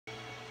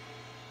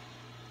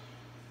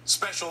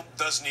Special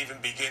doesn't even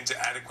begin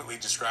to adequately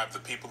describe the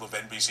people of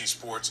NBC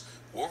Sports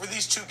who over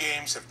these two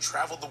games have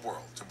traveled the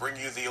world to bring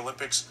you the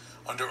Olympics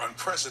under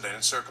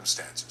unprecedented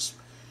circumstances.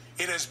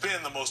 It has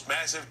been the most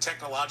massive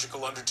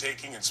technological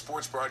undertaking in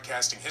sports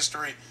broadcasting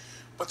history,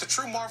 but the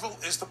true marvel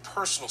is the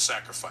personal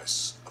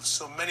sacrifice of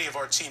so many of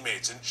our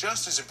teammates and,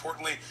 just as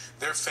importantly,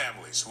 their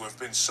families who have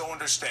been so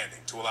understanding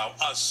to allow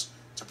us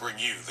to bring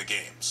you the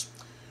games.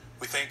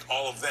 We thank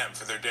all of them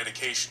for their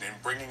dedication in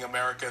bringing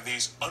America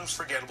these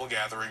unforgettable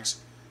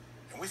gatherings,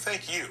 and we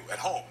thank you at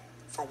home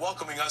for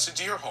welcoming us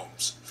into your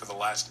homes for the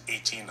last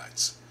 18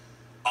 nights.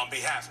 On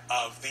behalf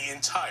of the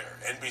entire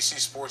NBC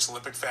Sports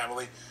Olympic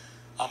family,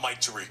 I'm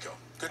Mike Tirico.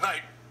 Good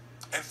night,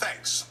 and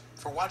thanks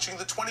for watching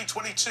the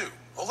 2022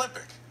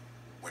 Olympic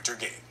Winter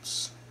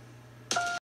Games.